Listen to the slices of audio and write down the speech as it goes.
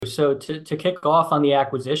So to kick off on the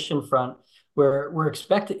acquisition front, we're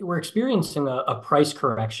experiencing a price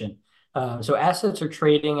correction. So assets are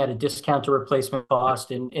trading at a discount to replacement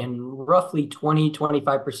cost in roughly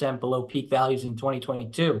 25% below peak values in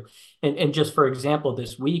 2022. And just for example,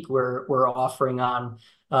 this week we're offering on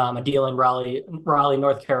a deal in Raleigh,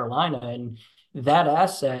 North Carolina, and that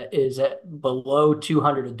asset is at below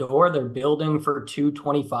 200 a door. They're building for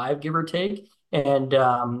 225, give or take. And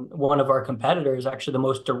one of our competitors, actually the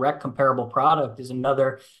most direct comparable product, is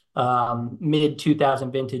another mid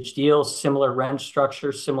 2000 vintage deal, similar rent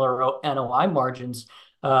structure, similar NOI margins.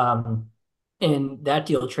 And that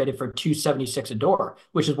deal traded for 276 a door,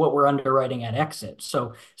 which is what we're underwriting at exit.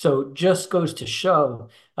 So just goes to show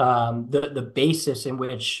the basis in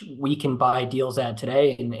which we can buy deals at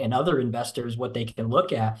today, and other investors what they can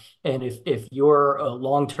look at. And if you're a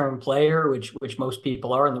long-term player, which most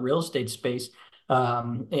people are in the real estate space,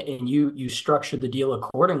 and you structure the deal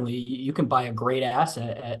accordingly, you can buy a great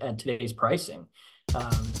asset at today's pricing.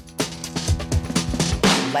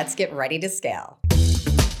 Let's get ready to scale.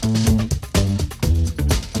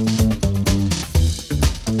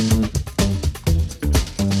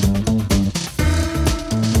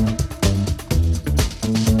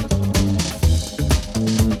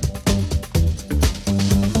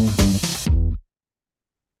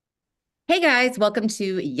 Hey guys, welcome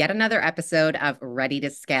to yet another episode of Ready to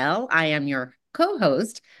Scale. I am your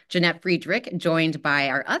co-host, Jeanette Friedrich, joined by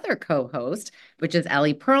our other co-host, which is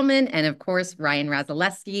Ellie Perlman, and of course, Ryan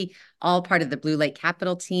Razaleski, all part of the Blue Lake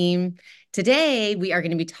Capital team. Today, we are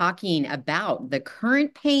going to be talking about the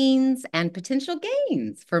current pains and potential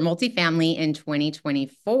gains for multifamily in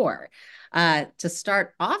 2024. To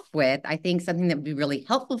start off with, I think something that would be really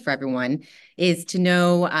helpful for everyone is to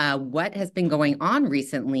know what has been going on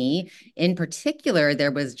recently. In particular,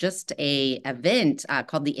 there was just an event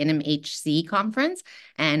called the NMHC conference,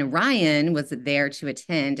 and Ryan was there to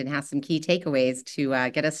attend and has some key takeaways to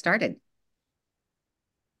get us started.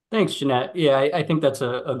 Thanks, Jeanette. Yeah, I think that's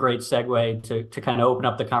a great segue to kind of open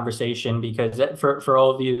up the conversation, because for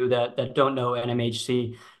all of you that don't know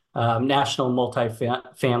NMHC, National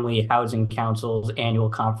Multifamily Housing Council's annual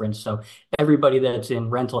conference. So everybody that's in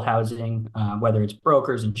rental housing, whether it's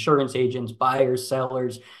brokers, insurance agents, buyers,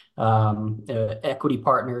 sellers, equity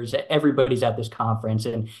partners, everybody's at this conference.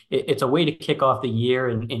 And it's a way to kick off the year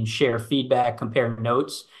and share feedback, compare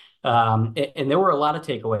notes. And there were a lot of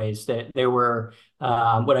takeaways. That there were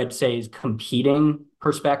what I'd say is competing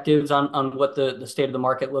perspectives on what the state of the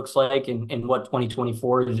market looks like, and what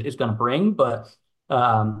 2024 is going to bring. But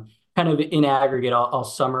kind of in aggregate, I'll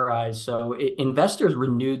summarize. So investors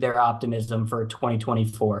renewed their optimism for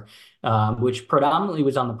 2024, which predominantly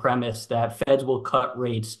was on the premise that Feds will cut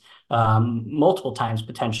rates multiple times,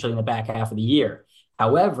 potentially in the back half of the year.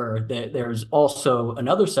 However, there's also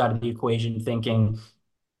another side of the equation thinking,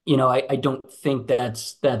 I don't think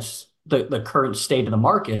that's the current state of the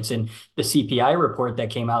markets, and the CPI report that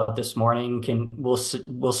came out this morning will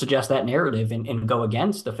suggest that narrative and go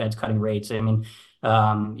against the Fed's cutting rates. I mean,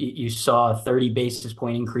 you saw a 30 basis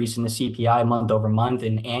point increase in the CPI month over month,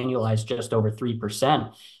 and annualized just over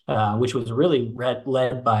 3%, which was really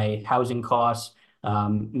led by housing costs,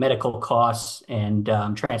 medical costs, and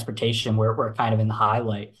transportation, were kind of in the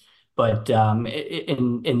highlight. But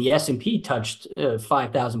in the S&P touched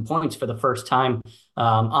 5,000 points for the first time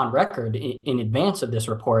on record in advance of this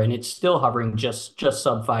report, and it's still hovering just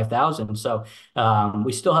sub 5,000. So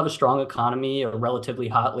we still have a strong economy, a relatively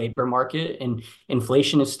hot labor market, and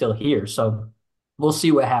inflation is still here. So we'll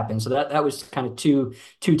see what happens. So that was kind of two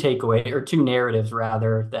narratives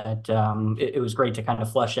rather, that it was great to kind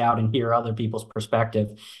of flesh out and hear other people's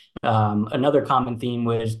perspective. Another common theme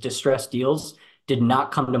was distressed deals did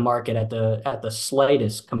not come to market at the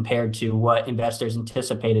slightest compared to what investors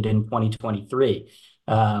anticipated in 2023.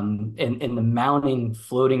 And the mounting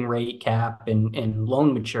floating rate cap and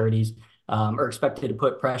loan maturities are expected to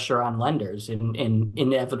put pressure on lenders and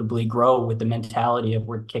inevitably grow with the mentality of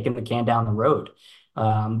we're kicking the can down the road.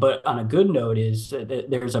 But on a good note is that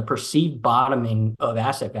there's a perceived bottoming of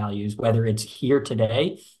asset values, whether it's here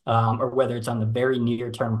today or whether it's on the very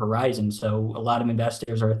near-term horizon. So a lot of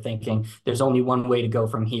investors are thinking there's only one way to go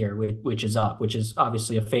from here, which is up, which is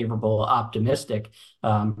obviously a favorable, optimistic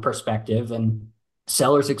perspective. And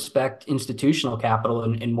sellers expect institutional capital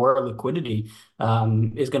and more liquidity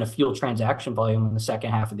is going to fuel transaction volume in the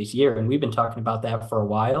second half of this year. And we've been talking about that for a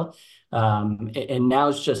while. And now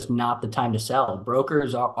is just not the time to sell.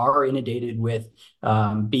 Brokers are inundated with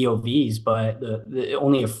BOVs, but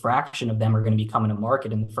only a fraction of them are going to be coming to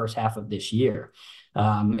market in the first half of this year.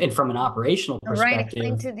 And from an operational perspective,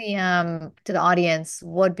 Right, explain to the audience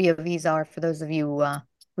what BOVs are for those of you.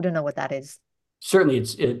 who don't know what that is. Certainly,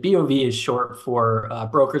 BOV is short for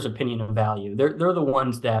broker's opinion of value. They're the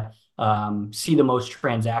ones that see the most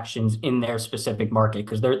transactions in their specific market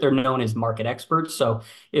because they're known as market experts. So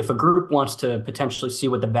if a group wants to potentially see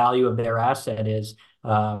what the value of their asset is,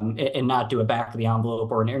 and not do a back of the envelope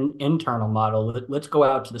or an internal model, let's go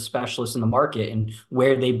out to the specialists in the market and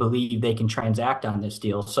where they believe they can transact on this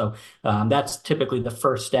deal. So that's typically the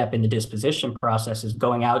first step in the disposition process, is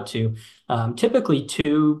going out to typically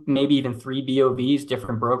two, maybe even three BOVs,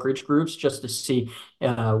 different brokerage groups, just to see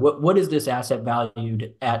what is this asset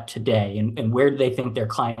valued at today, and where do they think their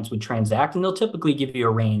clients would transact. And they'll typically give you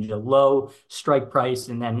a range, a low strike price,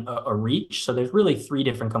 and then a reach. So there's really three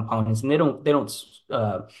different components, and they don't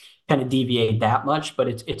kind of deviate that much, but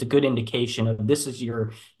it's a good indication of this is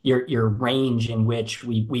your range in which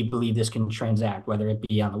we believe this can transact, whether it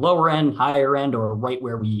be on the lower end, higher end, or right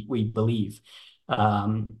where we believe.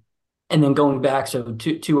 Um, and then going back, so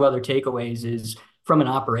two other takeaways is, from an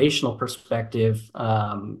operational perspective,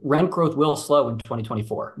 rent growth will slow in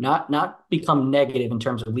 2024, not become negative in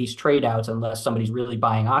terms of lease trade outs unless somebody's really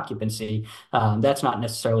buying occupancy. That's not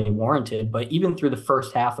necessarily warranted, but even through the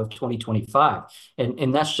first half of 2025,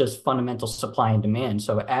 and that's just fundamental supply and demand.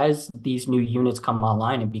 So as these new units come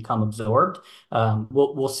online and become absorbed,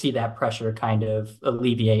 we'll see that pressure kind of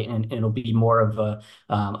alleviate, and it'll be more of a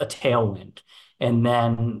tailwind. And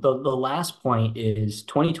then the last point is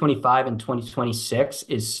 2025 and 2026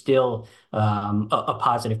 is still a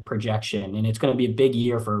positive projection. And it's going to be a big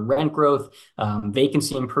year for rent growth,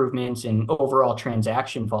 vacancy improvements, and overall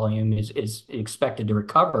transaction volume is expected to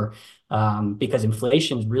recover, because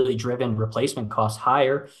inflation has really driven replacement costs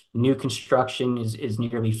higher. New construction is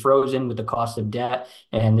nearly frozen with the cost of debt,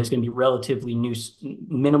 and there's going to be relatively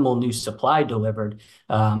minimal new supply delivered.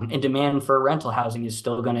 And demand for rental housing is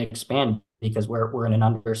still going to expand because we're in an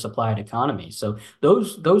undersupplied economy. So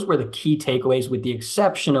those were the key takeaways, with the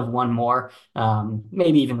exception of one more.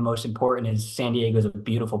 Maybe even the most important is San Diego is a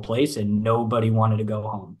beautiful place and nobody wanted to go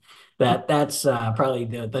home. That's probably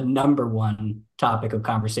the number one topic of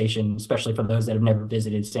conversation, especially for those that have never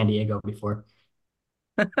visited San Diego before.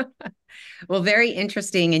 Well, very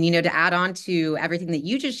interesting. And, to add on to everything that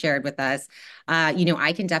you just shared with us,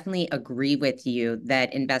 I can definitely agree with you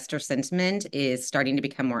that investor sentiment is starting to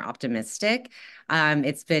become more optimistic.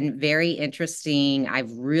 It's been very interesting.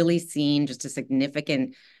 I've really seen just a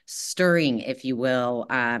significant stirring, if you will,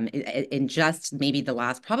 in just maybe the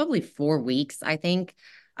last probably 4 weeks, I think.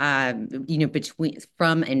 Between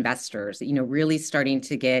from investors, really starting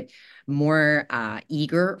to get more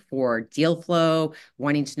eager for deal flow,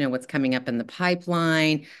 wanting to know what's coming up in the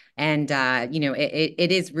pipeline. And,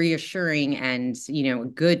 it is reassuring and,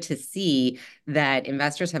 good to see that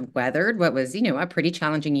investors have weathered what was, a pretty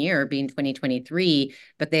challenging year, being 2023,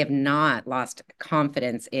 but they have not lost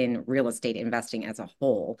confidence in real estate investing as a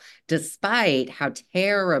whole, despite how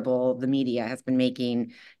terrible the media has been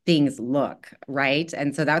making things look, right?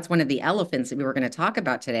 And so that's one of the elephants that we were going to talk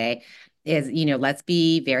about today is, let's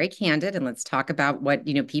be very candid and let's talk about what,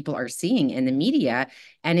 people are seeing in the media.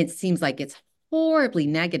 And it seems like it's horribly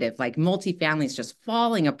negative, like multifamily is just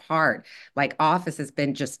falling apart, like office has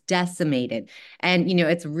been just decimated. And,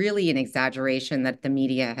 it's really an exaggeration that the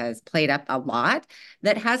media has played up a lot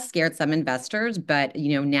that has scared some investors. But,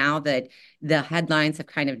 now that the headlines have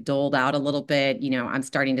kind of doled out a little bit, I'm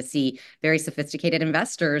starting to see very sophisticated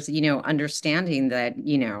investors, understanding that,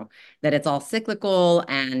 that it's all cyclical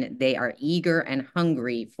and they are eager and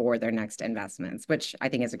hungry for their next investments, which I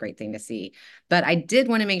think is a great thing to see. But I did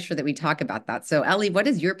want to make sure that we talk about that. So, Ellie, what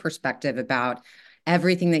is your perspective about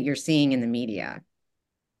everything that you're seeing in the media?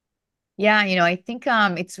 Yeah, I think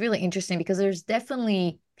it's really interesting because there's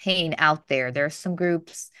definitely pain out there. There are some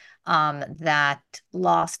groups that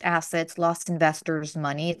lost assets, lost investors'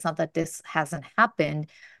 money. It's not that this hasn't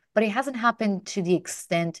happened, but it hasn't happened to the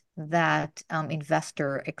extent that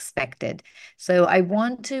investor expected. So I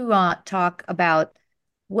want to talk about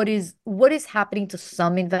what is happening to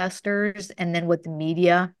some investors, and then what the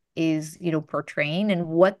media is, portraying, and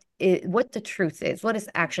what the truth is, what is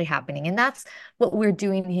actually happening. And that's what we're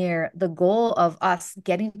doing here. The goal of us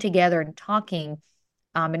getting together and talking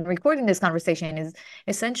and recording this conversation is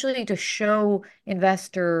essentially to show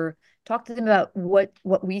investor, talk to them about what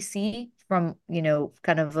we see from,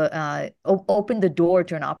 kind of open the door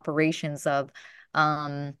to an operations of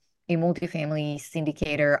a multifamily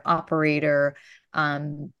syndicator operator,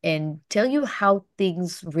 and tell you how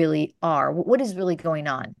things really are, what is really going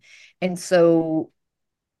on. And so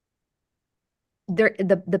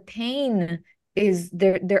the pain is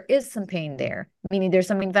there is some pain there, meaning there's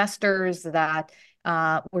some investors that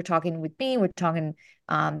we're talking with me,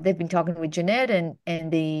 they've been talking with Jeanette,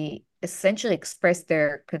 and they essentially expressed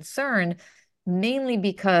their concern mainly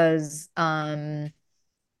because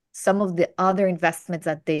some of the other investments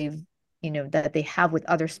that that they have with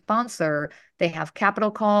other sponsor, they have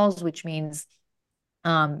capital calls, which means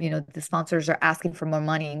the sponsors are asking for more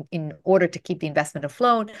money in order to keep the investment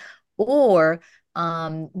afloat, or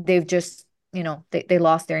they've just, they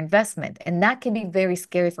lost their investment. And that can be very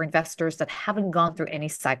scary for investors that haven't gone through any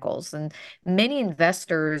cycles. And many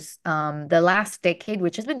investors, the last decade,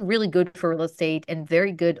 which has been really good for real estate and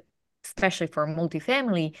very good, especially for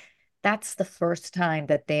multifamily, that's the first time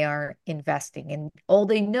that they are investing. And all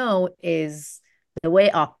they know is the way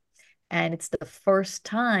up, and it's the first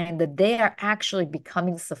time that they are actually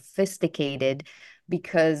becoming sophisticated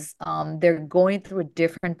because they're going through a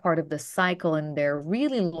different part of the cycle, and they're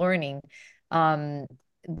really learning um,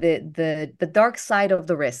 the dark side of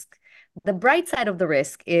the risk. The bright side of the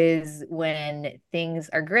risk is when things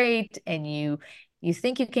are great and you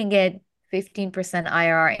think you can get 15%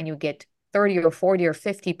 IRR and you get 30 or 40 or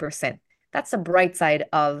 50%. That's the bright side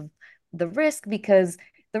of the risk, because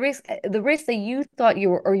the risk that you thought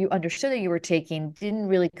you were, or you understood that you were taking, didn't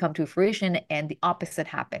really come to fruition, and the opposite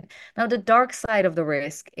happened. Now, the dark side of the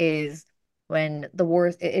risk is when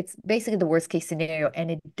it's basically the worst case scenario, and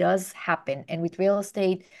it does happen. And with real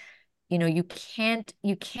estate, you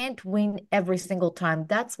can't win every single time.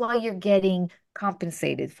 That's why you're getting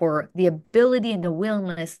compensated for the ability and the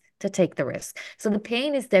willingness to take the risk. So the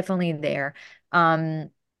pain is definitely there. And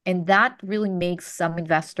that really makes some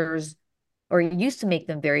investors, or it used to make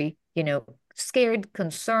them very, scared,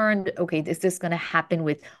 concerned. Okay, is this going to happen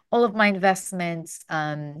with all of my investments?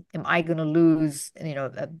 Am I going to lose,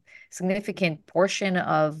 a significant portion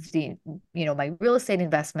of my real estate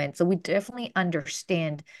investment? So we definitely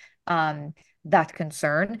understand that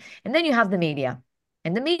concern. And then you have the media.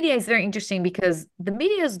 And the media is very interesting because the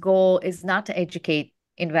media's goal is not to educate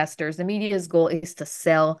investors. The media's goal is to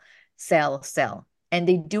sell, sell, sell. And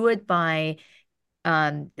they do it by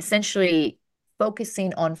essentially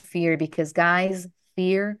focusing on fear, because guys,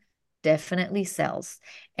 fear definitely sells.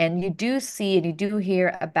 And you do see and you do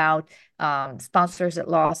hear about sponsors that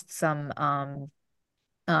lost some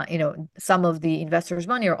of the investors'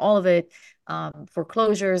 money or all of it,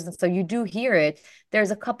 foreclosures. And so you do hear it. There's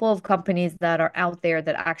a couple of companies that are out there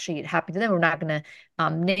that actually it happened to them. We're not going to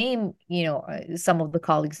name, some of the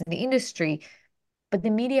colleagues in the industry, but the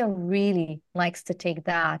media really likes to take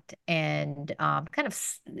that and kind of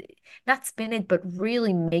not spin it, but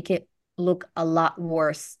really make it look a lot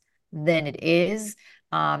worse than it is.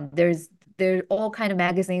 There's all kind of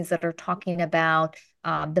magazines that are talking about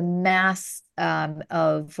the mass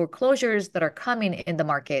of foreclosures that are coming in the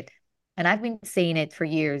market. And I've been saying it for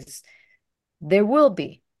years. There will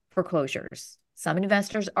be foreclosures. Some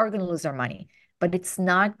investors are going to lose their money, but it's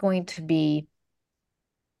not going to be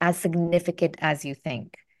as significant as you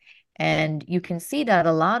think. And you can see that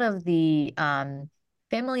a lot of the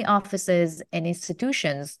family offices and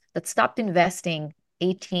institutions that stopped investing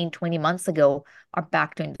 18, 20 months ago are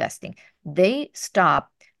back to investing. They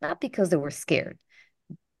stopped not because they were scared,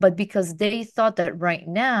 but because they thought that right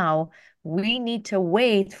now we need to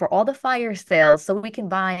wait for all the fire sales so we can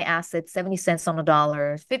buy assets 70 cents on a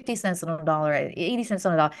dollar, 50 cents on a dollar, 80 cents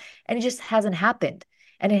on a dollar. And it just hasn't happened.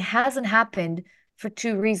 And it hasn't happened for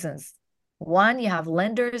two reasons. One, you have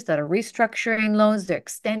lenders that are restructuring loans, they're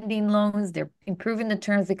extending loans, they're improving the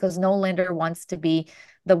terms because no lender wants to be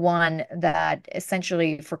the one that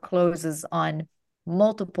essentially forecloses on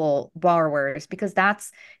multiple borrowers, because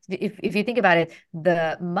that's, if you think about it,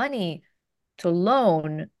 the money to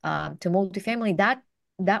loan to multifamily,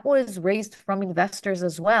 that was raised from investors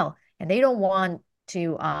as well, and they don't want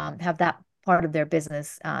to have that part of their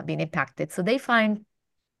business being impacted. So they find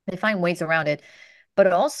ways around it. But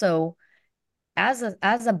also, as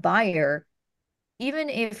a buyer, even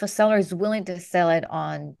if a seller is willing to sell it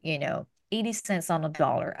on 80 cents on a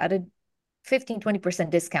dollar at a 15-20%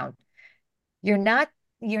 discount, you're not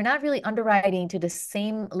you're not really underwriting to the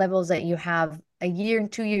same levels that you have a year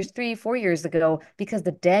and 2 years, 3, 4 years ago, because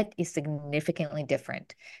the debt is significantly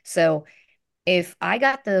different. So if I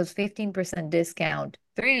got those 15% discount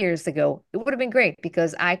 3 years ago, it would have been great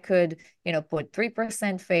because I could, put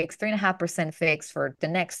 3% fixed, 3.5% fixed for the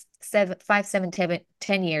next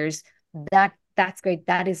 10 years. That's great.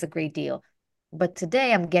 That is a great deal. But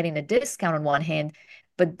today I'm getting a discount on one hand,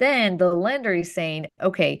 but then the lender is saying,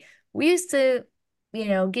 okay, we used to,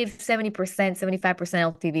 give 70%, 75%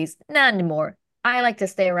 LTVs. Not anymore. I like to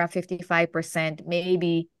stay around 55%,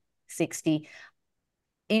 maybe 60.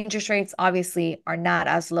 Interest rates obviously are not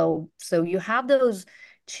as low. So you have those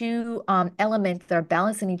two elements that are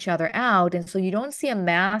balancing each other out. And so you don't see a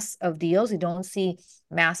mass of deals, you don't see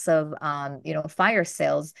massive, fire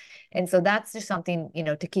sales. And so that's just something,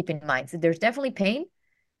 to keep in mind. So there's definitely pain.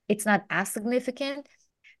 It's not as significant.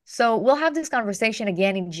 So we'll have this conversation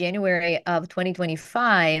again in January of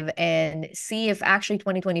 2025 and see if actually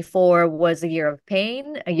 2024 was a year of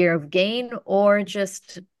pain, a year of gain, or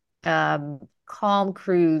just calm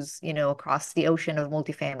cruise, across the ocean of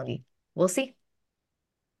multifamily. We'll see.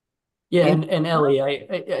 Yeah, and Ellie,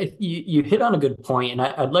 you hit on a good point, and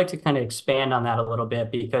I'd like to kind of expand on that a little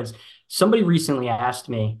bit because somebody recently asked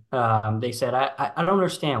me, they said, I don't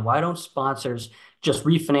understand, why don't sponsors just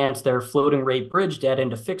refinance their floating rate bridge debt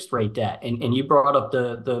into fixed rate debt? And you brought up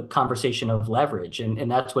the conversation of leverage,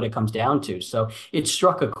 and that's what it comes down to. So it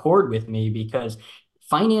struck a chord with me because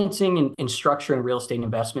financing and structuring real estate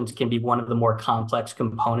investments can be one of the more complex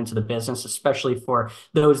components of the business, especially for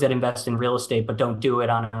those that invest in real estate but don't do it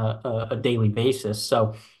on a daily basis.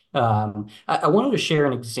 So I wanted to share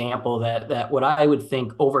an example that what I would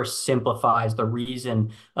think oversimplifies the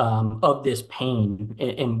reason of this pain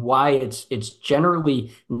and why it's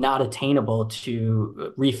generally not attainable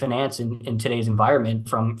to refinance in today's environment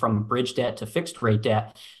from bridge debt to fixed rate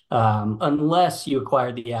debt. Unless you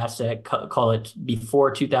acquired the asset, call it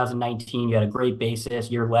before 2019, you had a great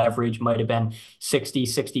basis. Your leverage might have been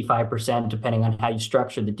 65%, depending on how you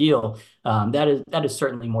structure the deal. That is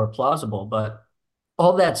certainly more plausible. But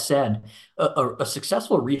all that said, a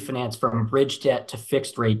successful refinance from bridge debt to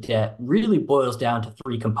fixed rate debt really boils down to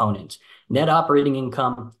three components: net operating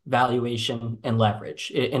income, valuation, and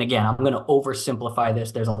leverage. And again, I'm going to oversimplify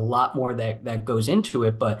this. There's a lot more that goes into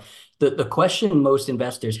it, but the question most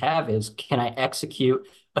investors have is, can I execute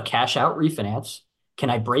a cash out refinance? Can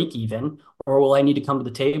I break even? Or will I need to come to the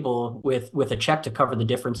table with a check to cover the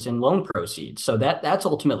difference in loan proceeds? So that's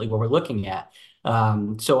ultimately what we're looking at.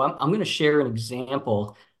 So I'm going to share an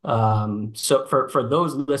example. So for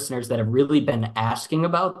those listeners that have really been asking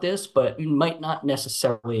about this, but might not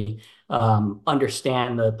necessarily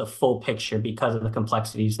understand the full picture because of the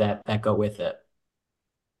complexities that go with it.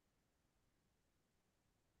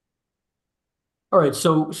 All right,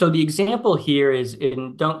 so the example here is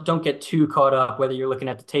don't get too caught up whether you're looking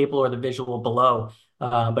at the table or the visual below.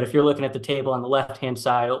 But if you're looking at the table on the left-hand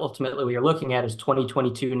side, ultimately what you're looking at is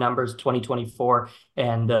 2022 numbers, 2024,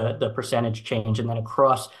 and the percentage change. And then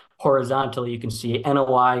across horizontally, you can see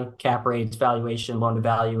NOI, cap rates, valuation, loan to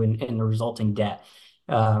value, and the resulting debt.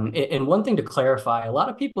 And one thing to clarify, a lot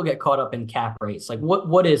of people get caught up in cap rates. Like,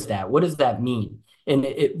 what is that? What does that mean? And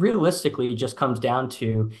it realistically just comes down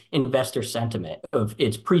to investor sentiment of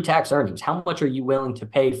its pre-tax earnings. How much are you willing to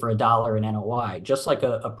pay for a dollar in NOI? Just like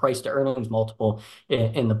a price to earnings multiple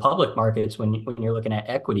in the public markets when you're looking at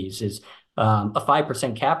equities is a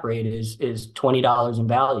 5% cap rate is $20 in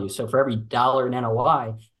value. So for every dollar in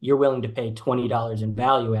NOI, you're willing to pay $20 in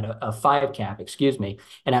value at a 5 cap, excuse me.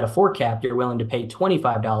 And at a 4 cap, you're willing to pay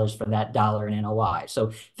 $25 for that dollar in NOI.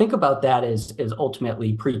 So think about that as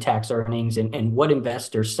ultimately pre-tax earnings and what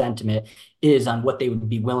investor sentiment is on what they would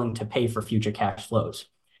be willing to pay for future cash flows.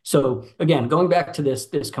 So again, going back to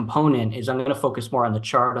this component is I'm going to focus more on the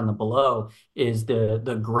chart on the below is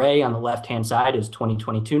the gray on the left-hand side is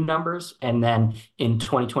 2022 numbers. And then in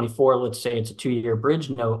 2024, let's say it's a 2-year bridge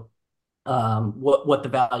note, what the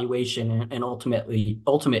valuation and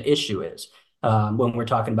ultimate issue is when we're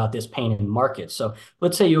talking about this pain in the market. So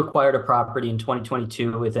let's say you acquired a property in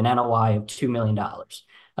 2022 with an NOI of $2 million.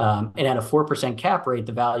 And at a 4% cap rate,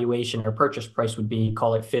 the valuation or purchase price would be,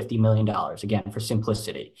 call it $50 million, again, for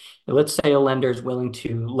simplicity. Now, let's say a lender is willing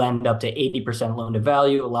to lend up to 80% loan to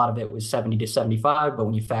value. A lot of it was 70 to 75, but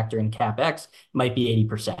when you factor in CapEx, it might be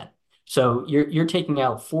 80%. So you're taking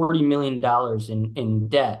out $40 million in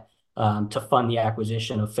debt to fund the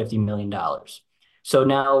acquisition of $50 million. So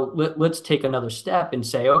now let's take another step and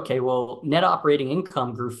say, okay, well, net operating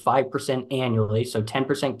income grew 5% annually, so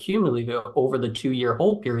 10% cumulatively over the 2-year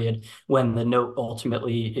hold period when the note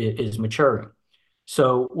ultimately is maturing.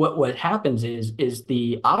 So what happens is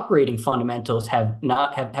the operating fundamentals have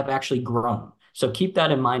actually grown. So keep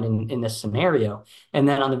that in mind in this scenario. And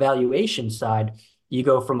then on the valuation side, you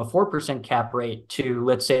go from a 4% cap rate to,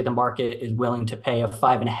 let's say the market is willing to pay a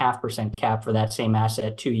 5.5% cap for that same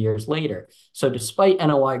asset 2 years later. So despite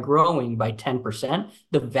NOI growing by 10%,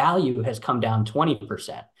 the value has come down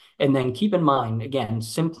 20%. And then keep in mind, again,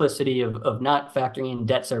 simplicity of not factoring in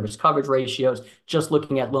debt service coverage ratios, just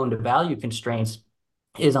looking at loan to value constraints.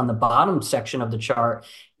 is on the bottom section of the chart,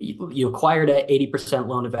 you acquired at 80%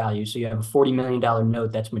 loan to value. So you have a $40 million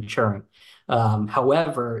note that's maturing.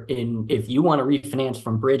 However, if you want to refinance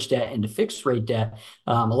from bridge debt into fixed rate debt,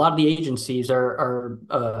 a lot of the agencies have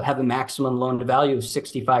a maximum loan to value of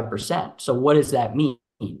 65%. So what does that mean?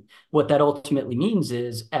 What that ultimately means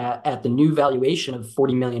is at the new valuation of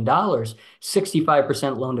 $40 million,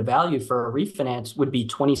 65% loan to value for a refinance would be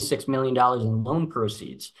 $26 million in loan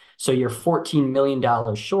proceeds. So you're $14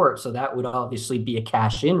 million short. So that would obviously be a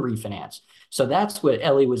cash in refinance. So that's what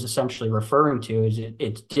Ellie was essentially referring to, is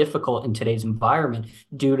it's difficult in today's environment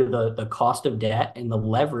due to the cost of debt and the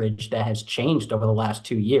leverage that has changed over the last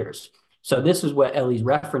 2 years. So this is what Ellie's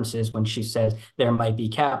references when she says there might be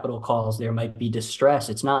capital calls, there might be distress.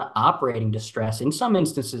 It's not operating distress. In some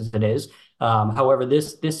instances, it is. However,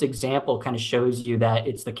 this example kind of shows you that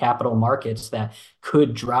it's the capital markets that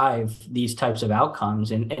could drive these types of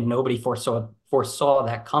outcomes, and nobody foresaw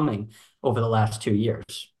that coming over the last 2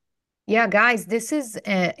 years. Yeah, guys, this is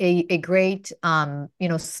a great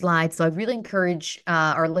slide. So I really encourage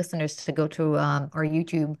our listeners to go to our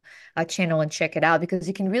YouTube channel and check it out, because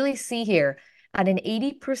you can really see here at an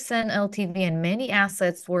 80% LTV, and many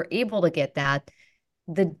assets were able to get that.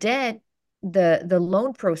 The debt, the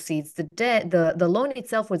loan proceeds, the debt, the loan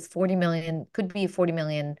itself was 40 million, could be $40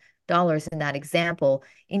 million in that example.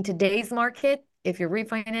 In today's market, if you're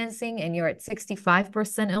refinancing and you're at 65%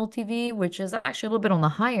 LTV, which is actually a little bit on the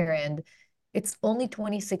higher end, it's only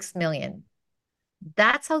 26 million.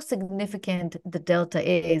 That's how significant the delta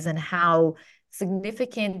is, and how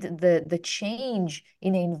significant the change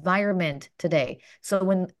in the environment today. So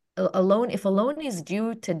when if a loan is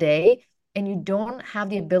due today and you don't have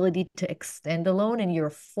the ability to extend a loan, and you're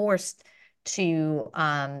forced to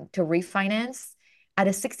refinance at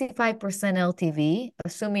a 65% LTV,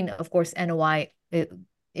 assuming of course NOI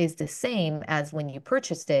is the same as when you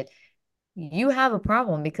purchased it, you have a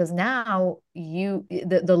problem, because now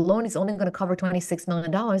the loan is only going to cover $26 million.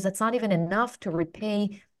 That's not even enough to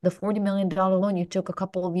repay the $40 million loan you took a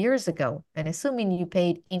couple of years ago. And assuming you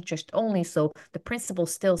paid interest only, so the principal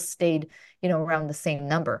still stayed, around the same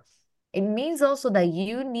number. It means also that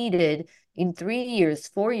you needed, in 3 years,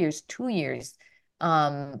 4 years, 2 years,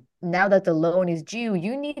 now that the loan is due,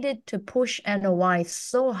 you needed to push NOI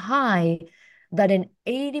so high that an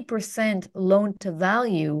 80% loan to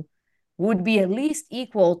value would be at least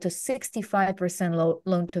equal to 65%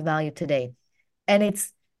 loan to value today. And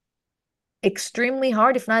it's extremely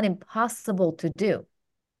hard, if not impossible, to do.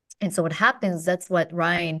 And so what happens, that's what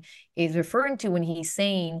Ryan is referring to when he's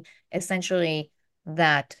saying essentially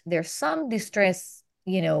that there's some distress,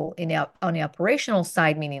 on the operational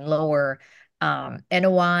side, meaning lower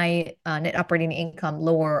NOI, net operating income,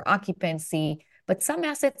 lower occupancy, but some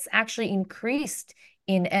assets actually increased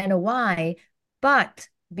in NOI, but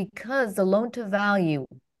because the loan to value,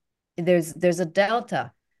 there's a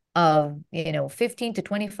delta of 15 to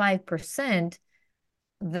 25%,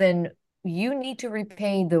 then you need to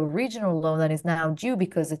repay the original loan that is now due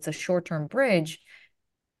because it's a short-term bridge.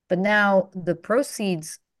 But now the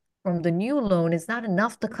proceeds from the new loan is not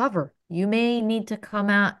enough to cover. You may need to come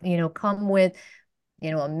with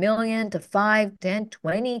 $1 million to 5, 10,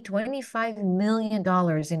 20, $25 million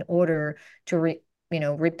in order to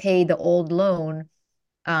repay the old loan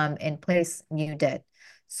and place new debt.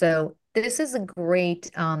 So this is a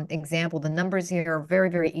great example. The numbers here are very,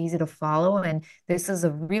 very easy to follow. And this is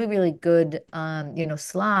a really, really good,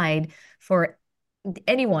 slide for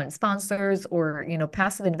anyone, sponsors or,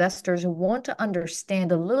 passive investors who want to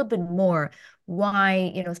understand a little bit more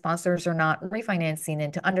why, sponsors are not refinancing,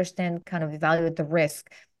 and to understand, kind of evaluate the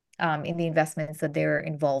risk in the investments that they're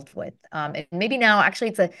involved with. And maybe now, actually,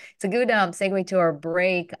 it's a good segue to our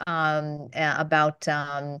break about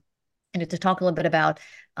to talk a little bit about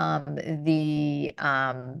the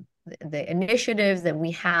initiatives that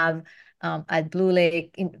we have at Blue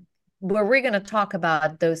Lake, where we're going to talk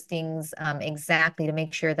about those things exactly, to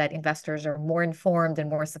make sure that investors are more informed and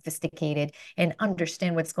more sophisticated and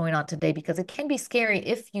understand what's going on today, because it can be scary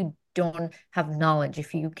if you don't have knowledge,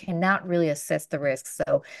 if you cannot really assess the risks.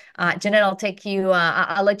 So, Jeanette,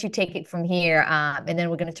 I'll let you take it from here, and then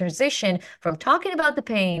we're going to transition from talking about the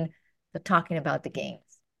pain to talking about the gains.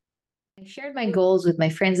 I shared my goals with my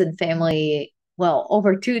friends and family, well,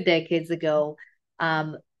 over 2 decades ago.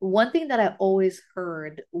 One thing that I always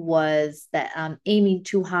heard was that I'm aiming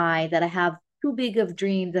too high, that I have too big of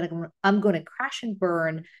dreams, that I'm going to crash and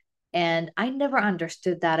burn. And I never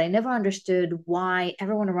understood that. I never understood why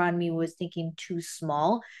everyone around me was thinking too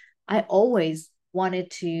small. I always wanted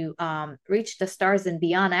to reach the stars and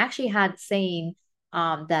beyond. I actually had saying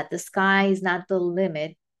that the sky is not the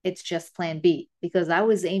limit, it's just plan B because I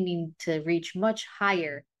was aiming to reach much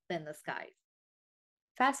higher than the sky.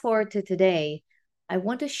 Fast forward to today, I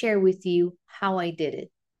want to share with you how I did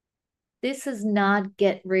it. This is not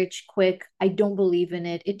get rich quick. I don't believe in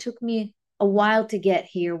it. It took me a while to get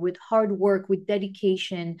here with hard work, with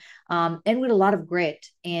dedication, and with a lot of grit.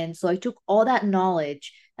 And so I took all that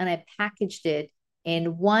knowledge and I packaged it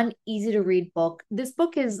in one easy to read book. This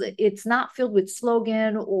book it's not filled with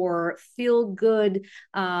slogan or feel good,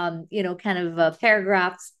 kind of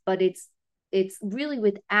paragraphs, but it's really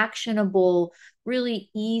with actionable, really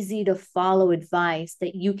easy to follow advice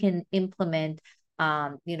that you can implement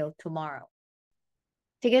tomorrow.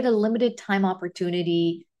 To get a limited time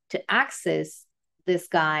opportunity to access this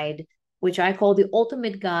guide, which I call the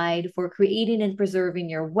ultimate guide for creating and preserving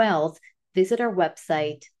your wealth, visit our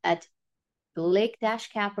website at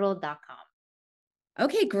lake-capital.com.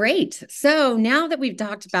 Okay, great. So now that we've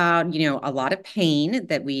talked about, a lot of pain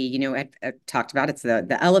that we, have talked about, it's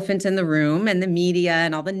the elephant in the room and the media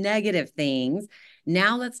and all the negative things.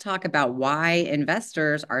 Now let's talk about why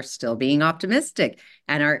investors are still being optimistic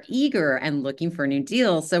and are eager and looking for new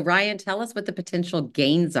deals. So Ryan, tell us what the potential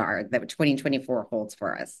gains are that 2024 holds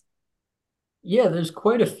for us. Yeah, there's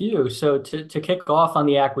quite a few. So to kick off on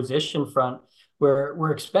the acquisition front,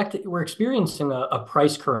 we're experiencing a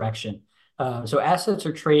price correction. So assets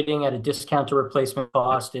are trading at a discount to replacement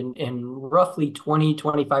cost in roughly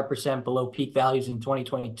 25% below peak values in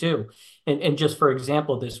 2022. And just for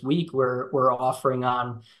example, this week we're offering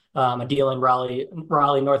on a deal in Raleigh,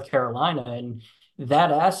 North Carolina, and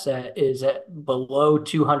that asset is at below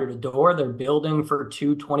 200 a door. They're building for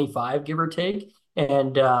 225, give or take.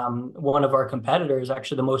 And one of our competitors,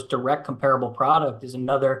 actually the most direct comparable product, is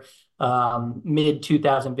another mid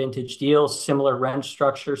 2000 vintage deal, similar rent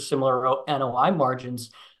structure, similar NOI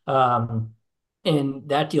margins. And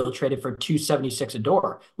that deal traded for 276 a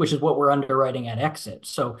door, which is what we're underwriting at exit.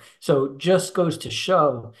 So just goes to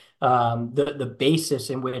show the basis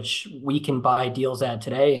in which we can buy deals at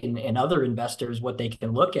today, and other investors what they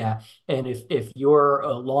can look at. And if you're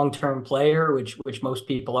a long-term player, which most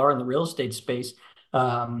people are in the real estate space,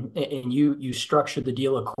 and you structure the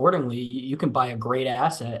deal accordingly, you can buy a great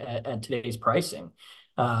asset at today's pricing.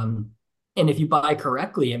 And if you buy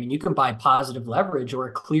correctly, I mean, you can buy positive leverage or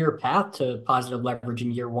a clear path to positive leverage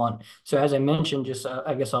in year one. So as I mentioned, just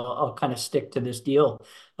I guess I'll kind of stick to this deal.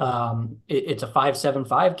 It's a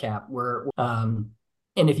 5.75 cap where, and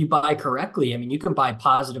if you buy correctly, I mean, you can buy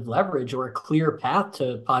positive leverage or a clear path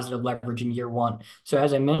to positive leverage in year one. So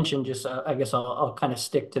as I mentioned, just I guess I'll kind of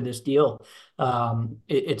stick to this deal.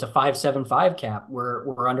 It's a 5.75 cap.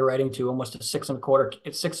 We're underwriting to almost a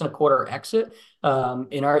 6.25 exit.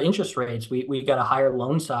 In our interest rates, we got a higher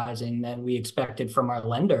loan sizing than we expected from our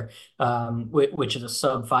lender, which is a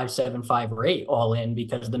sub 5.75 rate all in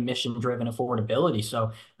because of the mission driven affordability.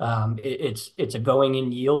 So it's a going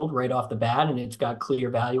in yield right off the bat, and it's got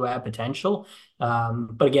clear value add potential.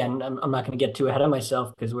 But again, I'm not going to get too ahead of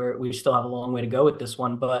myself because we still have a long way to go with this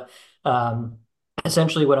one. But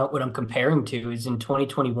essentially what I'm comparing to is in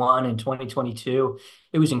 2021 and 2022,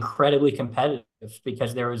 it was incredibly competitive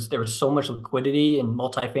because there was so much liquidity in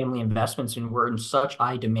multifamily investments, and we're in such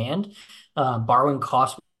high demand. Borrowing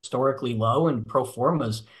costs were historically low, and pro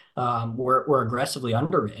formas were aggressively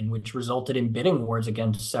underwritten, which resulted in bidding wars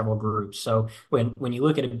against several groups. So when you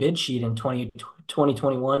look at a bid sheet in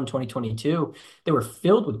 2021, 2022, they were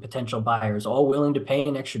filled with potential buyers, all willing to pay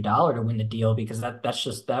an extra dollar to win the deal because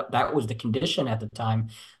that was the condition at the time.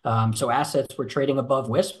 So assets were trading above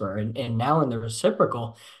whisper, and now in the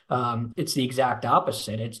reciprocal, it's the exact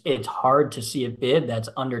opposite. It's hard to see a bid that's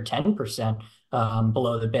under 10%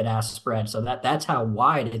 below the bid ask spread. So that's how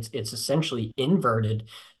wide it's essentially inverted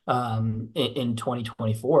in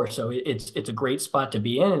 2024. So it's a great spot to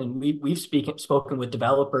be in. And we've spoken with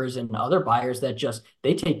developers and other buyers that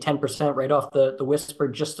they take 10% right off the whisper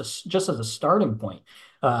just as a starting point.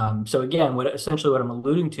 So again, essentially what I'm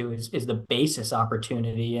alluding to is the basis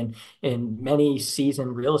opportunity, and many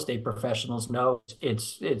seasoned real estate professionals know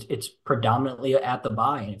it's predominantly at the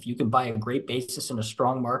buy. And if you can buy a great basis in a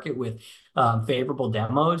strong market with favorable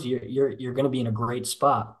demos, you're going to be in a great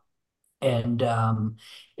spot. And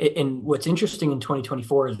what's interesting in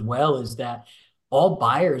 2024 as well is that all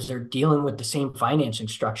buyers are dealing with the same financing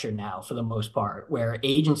structure now for the most part, where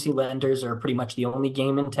agency lenders are pretty much the only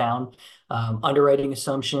game in town. Underwriting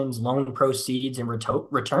assumptions, loan proceeds, and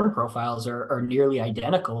return profiles are nearly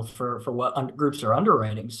identical for what groups are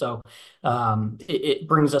underwriting. So it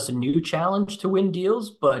brings us a new challenge to win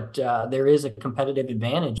deals, but there is a competitive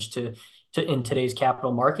advantage to in today's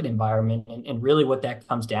capital market environment. And really what that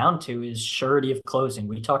comes down to is surety of closing.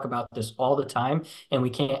 We talk about this all the time, and we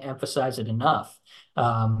can't emphasize it enough.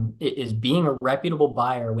 It is being a reputable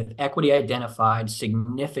buyer with equity identified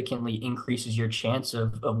significantly increases your chance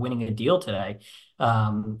of winning a deal today.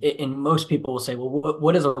 And most people will say, well,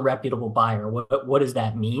 what is a reputable buyer? What does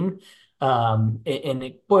that mean? And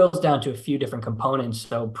it boils down to a few different components.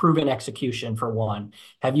 So proven execution for one.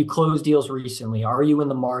 Have you closed deals recently? Are you in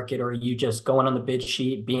the market, or are you just going on the bid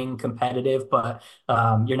sheet, being competitive, but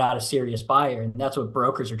you're not a serious buyer? And that's what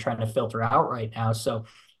brokers are trying to filter out right now. So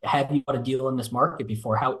have you bought a deal in this market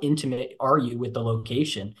before? How intimate are you with the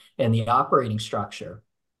location and the operating structure?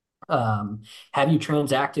 Um, have you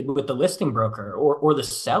transacted with the listing broker or the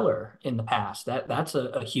seller in the past? That's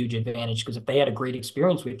a huge advantage, because if they had a great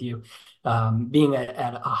experience with you, being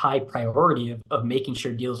at a high priority of making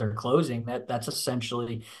sure deals are closing, that's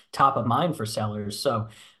essentially top of mind for sellers. So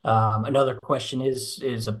another question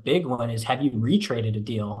is a big one, is have you retraded a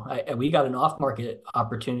deal? We got an off market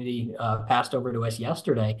opportunity passed over to us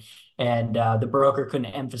yesterday. And the broker couldn't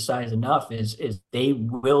emphasize enough is they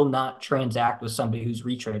will not transact with somebody who's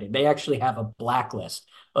retraded. They actually have a blacklist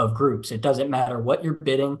of groups. It doesn't matter what you're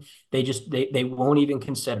bidding. They won't even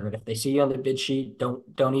consider it. If they see you on the bid sheet,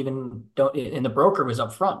 don't even don't. And the broker was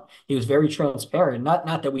upfront. He was very transparent. Not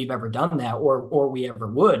that we've ever done that or we ever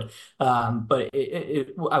would. But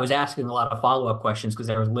I was asking a lot of follow-up questions because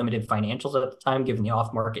there was limited financials at the time, given the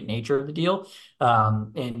off-market nature of the deal.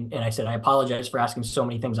 And I said, I apologize for asking so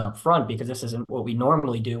many things up front, because this isn't what we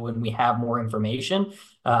normally do when we have more information.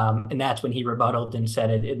 And that's when he rebutted and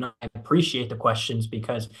said, I appreciate the questions,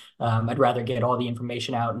 because I'd rather get all the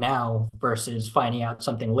information out now versus finding out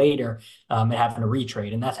something later and having to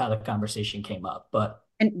retrade. And that's how the conversation came up. But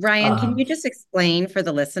And Ryan, can you just explain for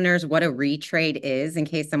the listeners what a retrade is, in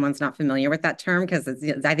case someone's not familiar with that term? Because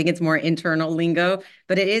I think it's more internal lingo,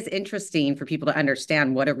 but it is interesting for people to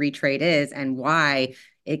understand what a retrade is and why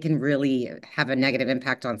it can really have a negative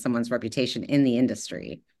impact on someone's reputation in the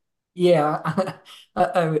industry. yeah,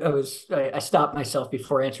 I stopped myself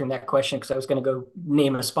before answering that question, because I was going to go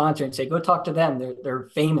name a sponsor and say, go talk to them. They're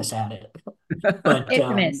famous at it. But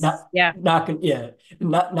Infamous. Yeah. not gonna yeah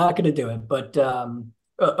not gonna do it. But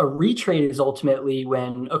a retrade is ultimately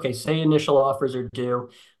when, okay, say initial offers are due,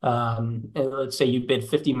 and let's say you bid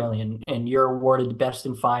 50 million and you're awarded best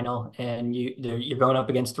and final, and you're going up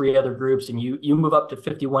against three other groups, and you move up to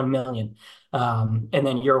 51 million. And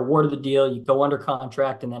then you're awarded the deal, you go under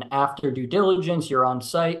contract, and then after due diligence, you're on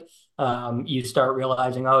site. You start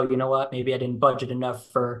realizing, oh, you know what, maybe I didn't budget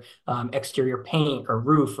enough for exterior paint or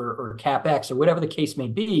roof or CapEx or whatever the case may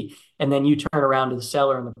be. And then you turn around to the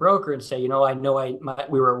seller and the broker and say, you know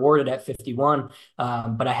we were awarded at 51,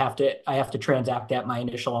 but I have to transact at my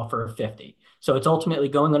initial offer of 50. So it's ultimately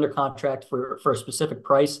going under contract for a specific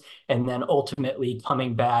price, and then ultimately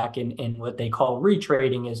coming back and what they call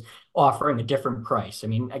retrading is offering a different price. I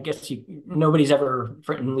mean, I guess nobody's ever,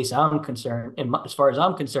 at least I'm concerned, and as far as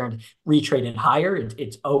I'm concerned, retraded higher.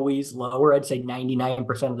 It's always lower. I'd say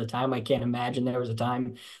 99% of the time. I can't imagine there was a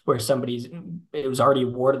time where it was already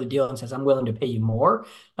awarded the deal and says, I'm willing to pay you more.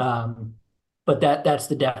 But that's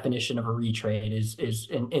the definition of a retrade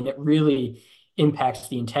and it really impacts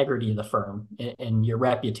the integrity of the firm and your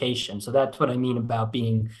reputation. So that's what I mean about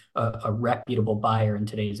being a reputable buyer in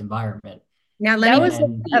today's environment. Now, let That me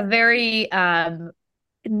was a very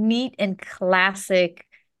neat and classic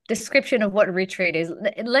description of what retrade is.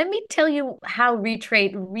 Let me tell you how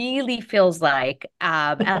retrade really feels like,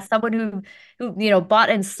 as someone who bought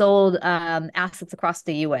and sold assets across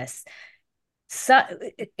the U.S. So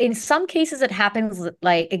in some cases, it happens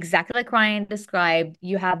like exactly like Ryan described.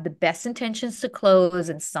 You have the best intentions to close,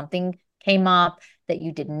 and something came up that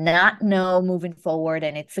you did not know moving forward,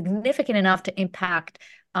 and it's significant enough to impact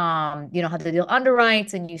how the deal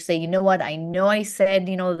underwrites, and you say, you know what, I know I said,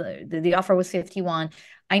 the offer was 51.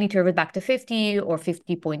 I need to revert back to 50 or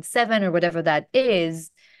 50.7 or whatever that is.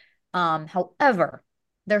 However,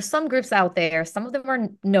 there's some groups out there, some of them are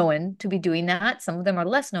known to be doing that, some of them are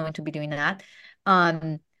less known to be doing that,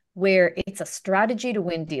 where it's a strategy to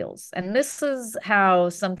win deals. And this is how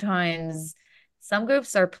sometimes some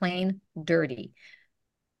groups are plain dirty.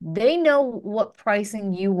 They know what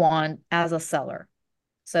pricing you want as a seller.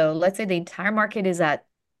 So let's say the entire market is at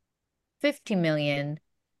 50 million,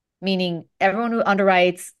 meaning everyone who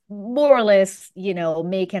underwrites more or less,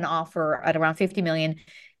 make an offer at around 50 million,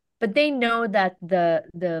 but they know that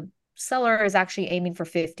the seller is actually aiming for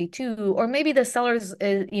 52, or maybe the seller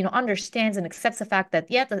understands and accepts the fact that,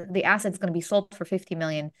 yeah, the asset's going to be sold for 50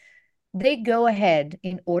 million. They go ahead,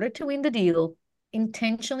 in order to win the deal,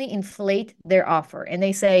 intentionally inflate their offer. And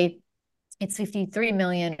they say, it's 53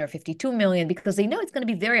 million or 52 million because they know it's going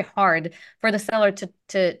to be very hard for the seller to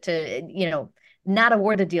not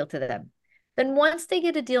award a deal to them. Then once they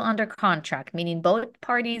get a deal under contract, meaning both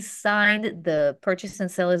parties signed the purchase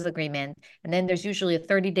and sales agreement, and then there's usually a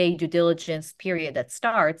 30-day due diligence period that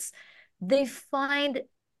starts, they find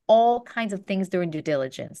all kinds of things during due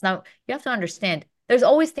diligence. Now, you have to understand, there's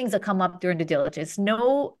always things that come up during due diligence.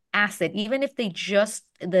 No asset, even if the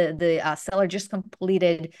seller just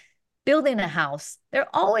completed building a house, there are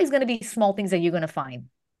always going to be small things that you're going to find.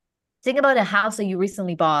 Think about a house that you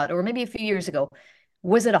recently bought, or maybe a few years ago.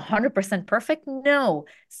 Was it 100% perfect? No.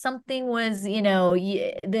 Something was,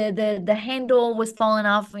 the handle was falling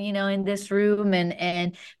off, in this room,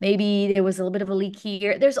 and maybe there was a little bit of a leak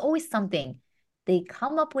here. There's always something. They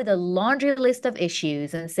come up with a laundry list of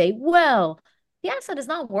issues and say, well, the asset is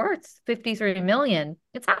not worth 53 million.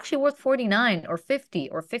 It's actually worth 49 or 50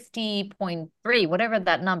 or 50.3, whatever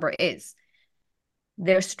that number is.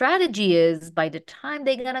 Their strategy is by the time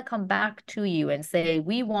they're going to come back to you and say,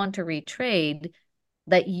 we want to retrade,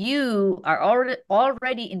 that you are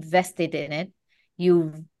already invested in it.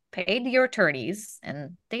 You've paid your attorneys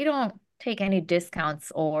and they don't take any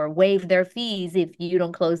discounts or waive their fees if you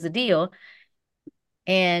don't close the deal.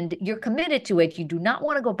 And you're committed to it. You do not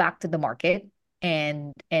want to go back to the market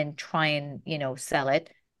and try and, sell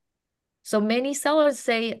it. So many sellers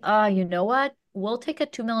say, you know what? We'll take a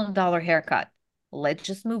 $2 million haircut. Let's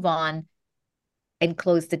just move on and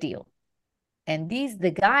close the deal. And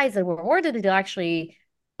the guys that were awarded the deal actually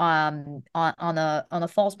on a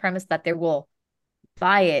false premise that they will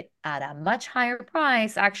buy it at a much higher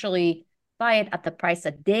price, actually buy it at the price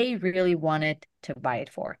that they really wanted to buy it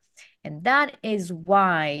for. And that is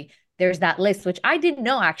why there's that list, which I didn't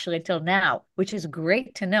know actually until now, which is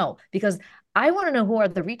great to know because I want to know who are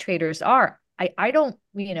the retraders are. I don't,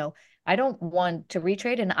 I don't want to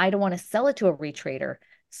retrade and I don't want to sell it to a retrader.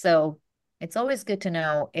 So it's always good to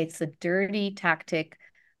know it's a dirty tactic.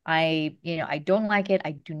 I don't like it.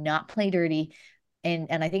 I do not play dirty.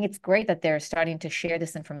 And I think it's great that they're starting to share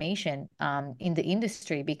this information in the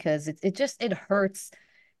industry because it hurts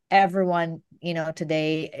everyone,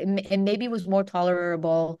 today. And maybe it was more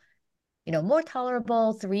tolerable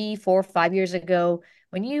 3, 4, 5 years ago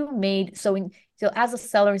when you made so as a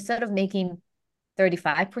seller, instead of making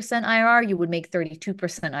 35% IRR, you would make 32%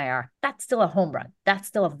 IRR. That's still a home run. That's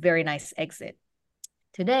still a very nice exit.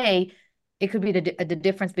 Today, it could be the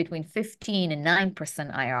difference between 15 and 9%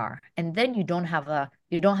 IRR. And then you don't have a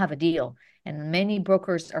deal. And many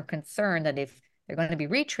brokers are concerned that if they're going to be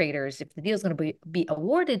retraders, if the deal is going to be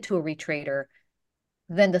awarded to a retrader,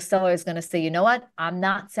 then the seller is going to say, you know what? I'm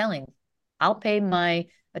not selling. I'll pay my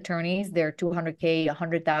attorneys their $200K,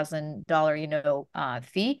 $100,000,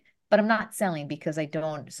 fee, but I'm not selling because I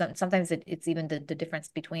don't. Sometimes it's even the difference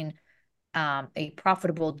between a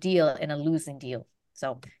profitable deal and a losing deal.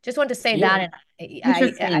 So just wanted to say Yeah. that, and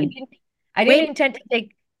Interesting. I didn't Wait, intend to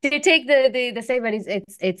take the say, but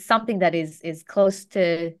it's something that is close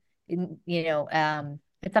to,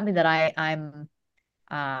 it's something that I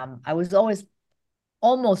was always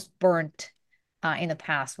almost burnt in the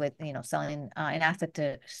past with selling an asset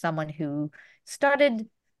to someone who started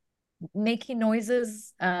making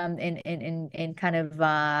noises and kind of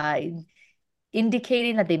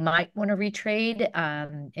indicating that they might want to retrade.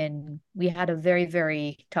 And we had a very,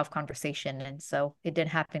 very tough conversation. And so it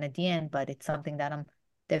didn't happen at the end, but it's something that I'm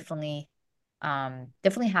definitely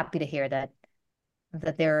definitely happy to hear that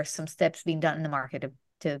there are some steps being done in the market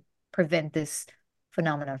to prevent this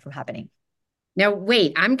phenomenon from happening. now,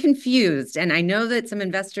 wait, I'm confused. And I know that some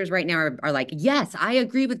investors right now are like, yes, I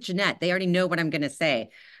agree with Jeanette. They already know what I'm going to say.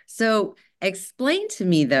 So explain to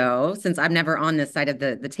me, though, since I'm never on this side of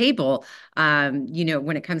the table,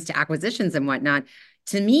 when it comes to acquisitions and whatnot,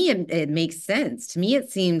 to me, it makes sense. To me, it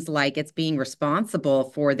seems like it's being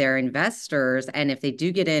responsible for their investors. And if they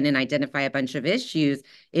do get in and identify a bunch of issues,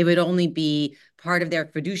 it would only be part of their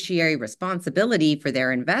fiduciary responsibility for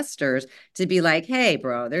their investors to be like, hey,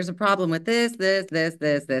 bro, there's a problem with this. This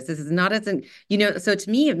is not as, so to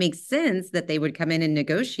me, it makes sense that they would come in and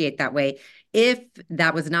negotiate that way if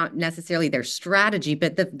that was not necessarily their strategy.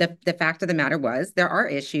 But the fact of the matter was there are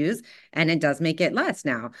issues and it does make it less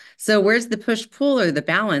now. So where's the push pull or the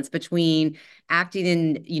balance between acting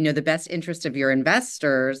in, the best interest of your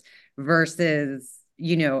investors versus,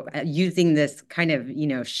 using this kind of,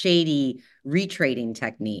 shady retrading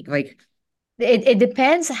technique? Like, It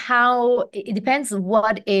depends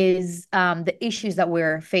what is the issues that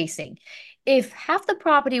we're facing. If half the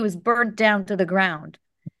property was burnt down to the ground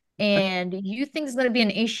and you think it's going to be an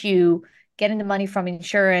issue getting the money from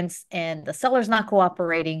insurance and the seller's not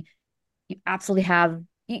cooperating, you absolutely have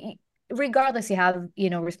regardless, you have,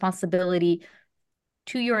 responsibility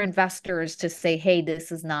to your investors to say, hey,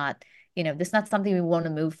 this is not, this is not something we want to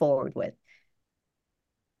move forward with.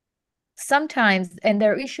 Sometimes, and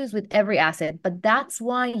there are issues with every asset, but that's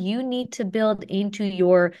why you need to build into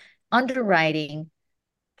your underwriting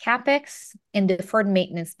CapEx and deferred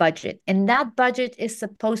maintenance budget. And that budget is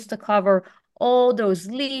supposed to cover all those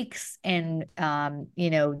leaks and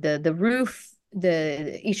the roof,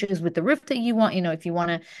 the issues with the roof that you want, if you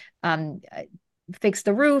want to fix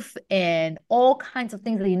the roof and all kinds of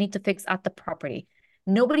things that you need to fix at the property.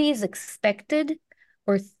 Nobody is expected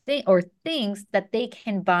or thinks that they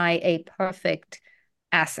can buy a perfect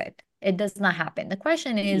asset. It does not happen. The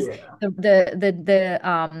question is Yeah.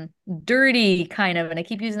 the dirty kind of, and I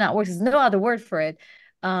keep using that word, there's no other word for it.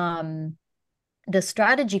 The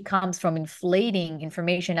strategy comes from inflating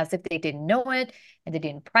information as if they didn't know it and they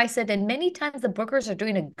didn't price it. And many times the brokers are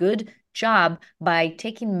doing a good job by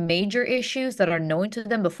taking major issues that are known to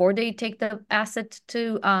them before they take the asset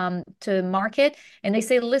to market. And they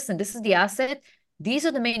say, listen, this is the asset. These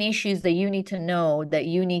are the main issues that you need to know, that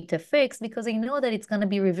you need to fix, because they know that it's going to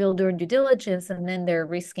be revealed during due diligence, and then they're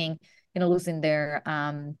risking, losing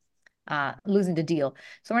losing the deal.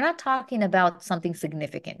 So we're not talking about something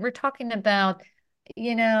significant. We're talking about,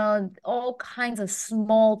 all kinds of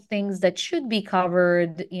small things that should be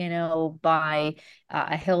covered, by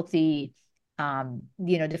a healthy,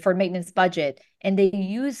 deferred maintenance budget. And they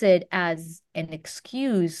use it as an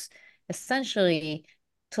excuse, essentially,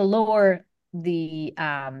 to lower the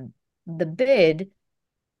bid.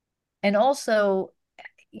 And also,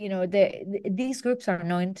 these groups are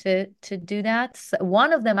known to do that. So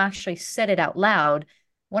one of them actually said it out loud.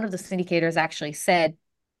 One of the syndicators actually said,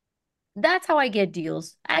 that's how I get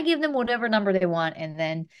deals. I give them whatever number they want, and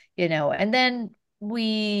then, and then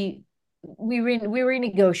we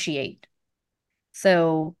renegotiate.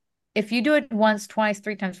 So if you do it once, twice,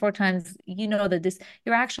 three times, four times, you know that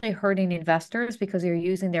you're actually hurting investors because you're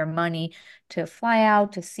using their money to fly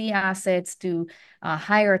out, to see assets, to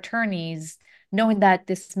hire attorneys, knowing that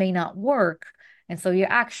this may not work. And so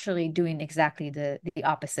you're actually doing exactly the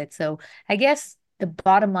opposite. So I guess the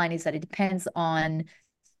bottom line is that it depends on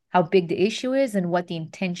how big the issue is and what the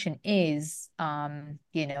intention is, from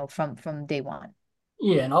day one.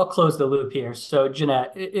 Yeah, and I'll close the loop here. So,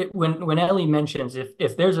 Jeanette, when Ellie mentions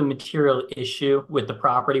if there's a material issue with the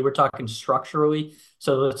property, we're talking structurally.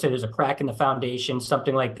 So let's say there's a crack in the foundation,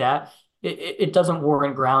 something like that. It doesn't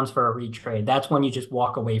warrant grounds for a retrade. That's when you just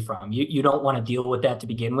walk away from. You don't want to deal with that to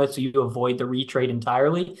begin with, so you avoid the retrade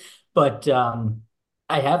entirely. But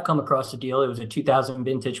I have come across a deal. It was a 2000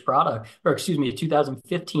 vintage product, or excuse me, a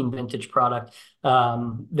 2015 vintage product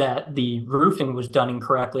that the roofing was done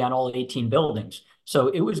incorrectly on all 18 buildings. So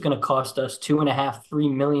it was going to cost us $2.5,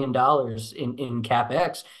 $3 million in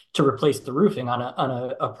CapEx to replace the roofing on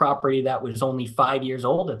a property that was only 5 years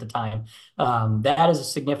old at the time. That is a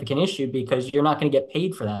significant issue because you're not going to get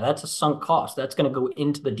paid for that. That's a sunk cost. That's going to go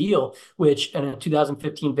into the deal, which in a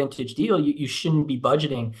 2015 vintage deal, you shouldn't be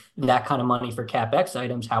budgeting that kind of money for CapEx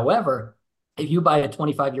items. However, if you buy a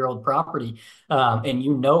 25-year-old property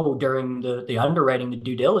and during the underwriting, the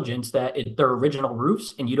due diligence, that they're original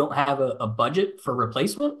roofs and you don't have a budget for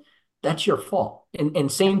replacement, that's your fault.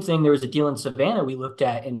 And same thing, there was a deal in Savannah we looked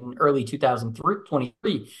at in early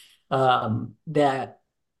 2023 that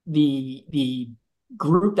the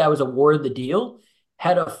group that was awarded the deal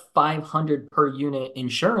had a 500 per unit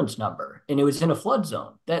insurance number, and it was in a flood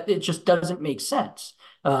zone. That it just doesn't make sense.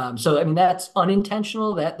 So I mean that's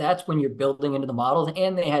unintentional. That's when you're building into the models,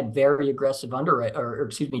 and they had very aggressive underwrite or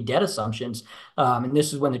excuse me debt assumptions. And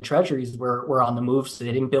this is when the treasuries were on the move, so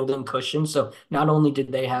they didn't build in cushions. So not only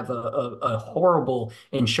did they have a horrible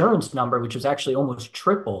insurance number, which was actually almost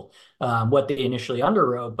triple what they initially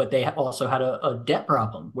underwrote, but they also had a debt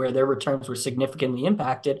problem where their returns were significantly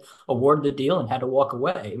impacted, awarded the deal, and had to walk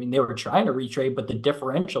away. I mean, they were trying to retrade, but the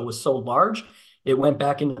differential was so large, it went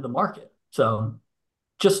back into the market. So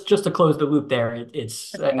just to close the loop there,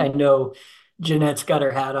 I know Jeanette's got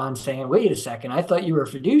her hat on saying, wait a second, I thought you were a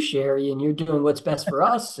fiduciary and you're doing what's best for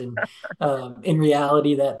us. And in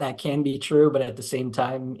reality, that can be true, but at the same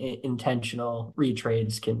time, intentional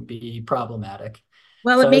retrades can be problematic.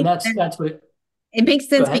 Well, it So, and makes that's what, it makes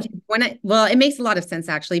go sense because ahead. it makes a lot of sense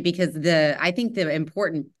actually, because I think the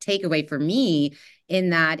important takeaway for me in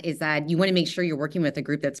that is that you want to make sure you're working with a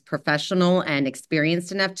group that's professional and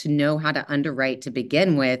experienced enough to know how to underwrite to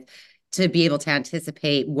begin with, to be able to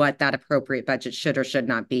anticipate what that appropriate budget should or should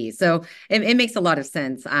not be. So it makes a lot of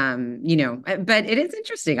sense. But it is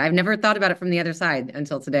interesting. I've never thought about it from the other side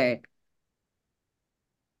until today.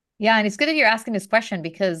 Yeah, and it's good that you're asking this question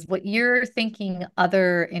because what you're thinking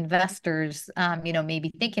other investors, may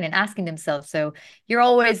be thinking and asking themselves. So you're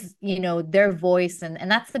always, their voice,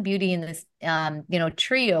 and that's the beauty in this,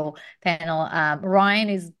 trio panel.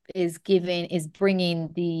 Ryan is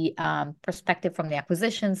bringing the perspective from the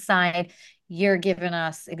acquisition side. You're giving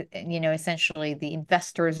us, essentially the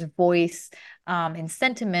investor's voice and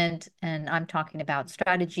sentiment, and I'm talking about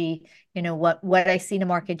strategy. What I see in the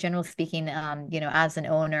market, generally speaking, as an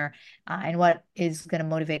owner, and what is going to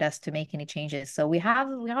motivate us to make any changes. So we have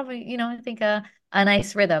I think a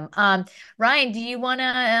nice rhythm. Ryan, do you want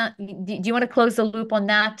to close the loop on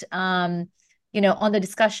that? On the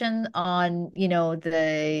discussion on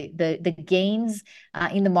the gains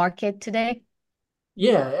in the market today.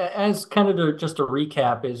 Yeah, as kind of just a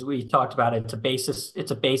recap, as we talked about, it's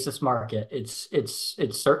a basis market. It's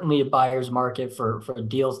certainly a buyer's market for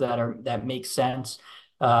deals that make sense.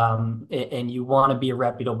 And you want to be a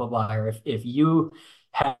reputable buyer. If you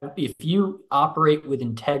operate with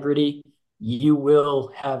integrity, you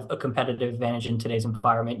will have a competitive advantage in today's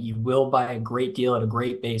environment. You will buy a great deal at a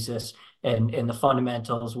great basis, and the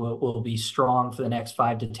fundamentals will be strong for the next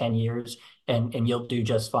 5 to 10 years, and you'll do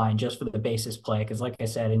just fine just for the basis play. Because like I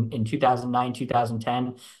said, in 2009,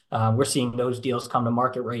 2010, we're seeing those deals come to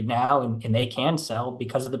market right now, and they can sell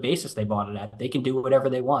because of the basis they bought it at. They can do whatever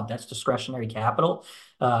they want. That's discretionary capital.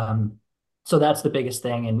 So that's the biggest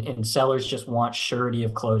thing. And sellers just want surety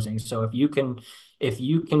of closing. So if you can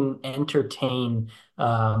entertain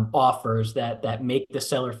offers that make the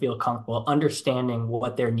seller feel comfortable, understanding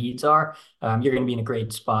what their needs are, you're going to be in a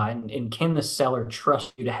great spot. And can the seller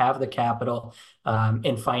trust you to have the capital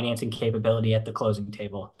and financing capability at the closing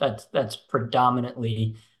table? That's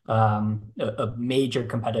predominantly a major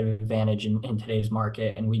competitive advantage in today's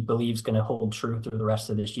market, and we believe is going to hold true through the rest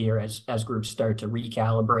of this year as groups start to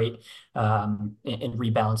recalibrate and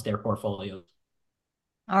rebalance their portfolios.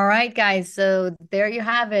 All right, guys. So there you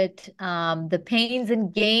have it. The pains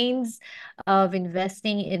and gains of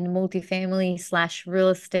investing in multifamily/real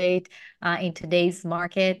estate in today's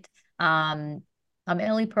market. I'm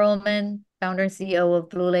Ellie Perlman, founder and CEO of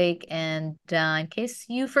Blue Lake. And in case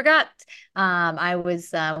you forgot,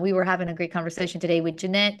 we were having a great conversation today with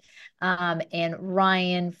Jeanette and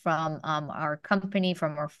Ryan from our company,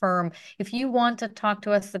 from our firm. If you want to talk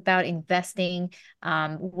to us about investing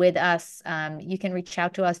with us, you can reach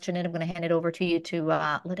out to us. Jeanette, I'm going to hand it over to you to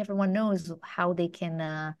let everyone know how they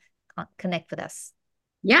can connect with us.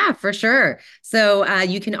 Yeah, for sure. So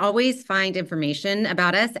you can always find information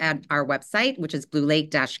about us at our website, which is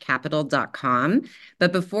bluelake-capital.com.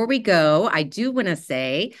 But before we go, I do want to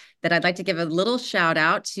say that I'd like to give a little shout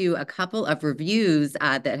out to a couple of reviews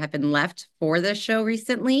that have been left for the show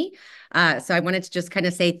recently. So I wanted to just kind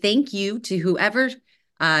of say thank you to whoever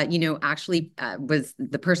actually was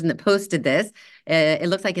the person that posted this. It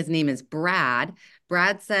looks like his name is Brad.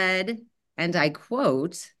 Brad said, and I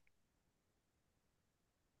quote,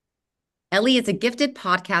 "Ellie is a gifted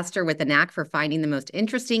podcaster with a knack for finding the most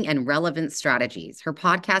interesting and relevant strategies. Her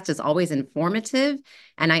podcast is always informative,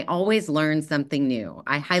 and I always learn something new.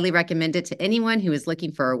 I highly recommend it to anyone who is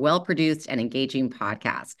looking for a well-produced and engaging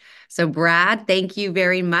podcast." So, Brad, thank you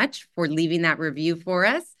very much for leaving that review for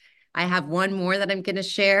us. I have one more that I'm going to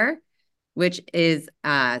share, which is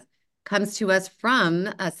comes to us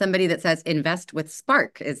from somebody that says "Invest with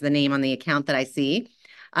Spark" is the name on the account that I see.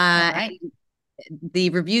 All right. The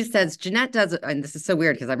review says Jeanette does, and this is so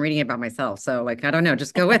weird because I'm reading it about myself. So I don't know,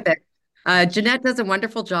 just go with it. Jeanette does a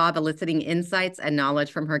wonderful job eliciting insights and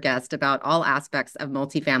knowledge from her guest about all aspects of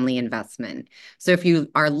multifamily investment. So if you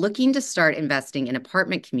are looking to start investing in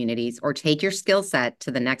apartment communities or take your skill set to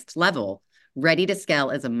the next level, Ready to Scale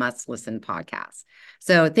is a must-listen podcast.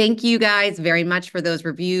 So thank you guys very much for those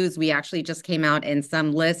reviews. We actually just came out in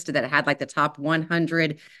some list that had like the top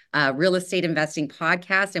 100 real estate investing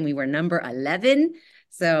podcasts, and we were number 11.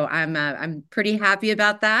 So I'm pretty happy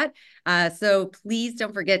about that. So please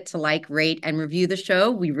don't forget to like, rate, and review the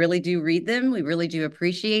show. We really do read them. We really do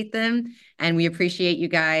appreciate them. And we appreciate you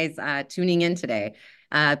guys tuning in today.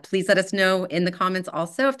 Please let us know in the comments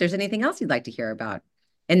also if there's anything else you'd like to hear about.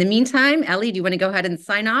 In the meantime, Ellie, do you want to go ahead and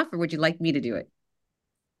sign off, or would you like me to do it?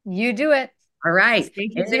 You do it. All right.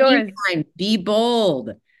 Stage In is the yours. meantime, be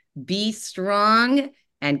bold, be strong,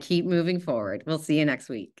 and keep moving forward. We'll see you next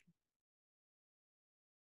week.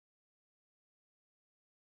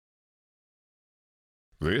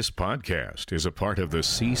 This podcast is a part of the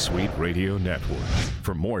C-Suite Radio Network.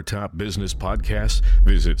 For more top business podcasts,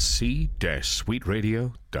 visit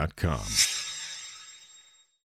c-suiteradio.com.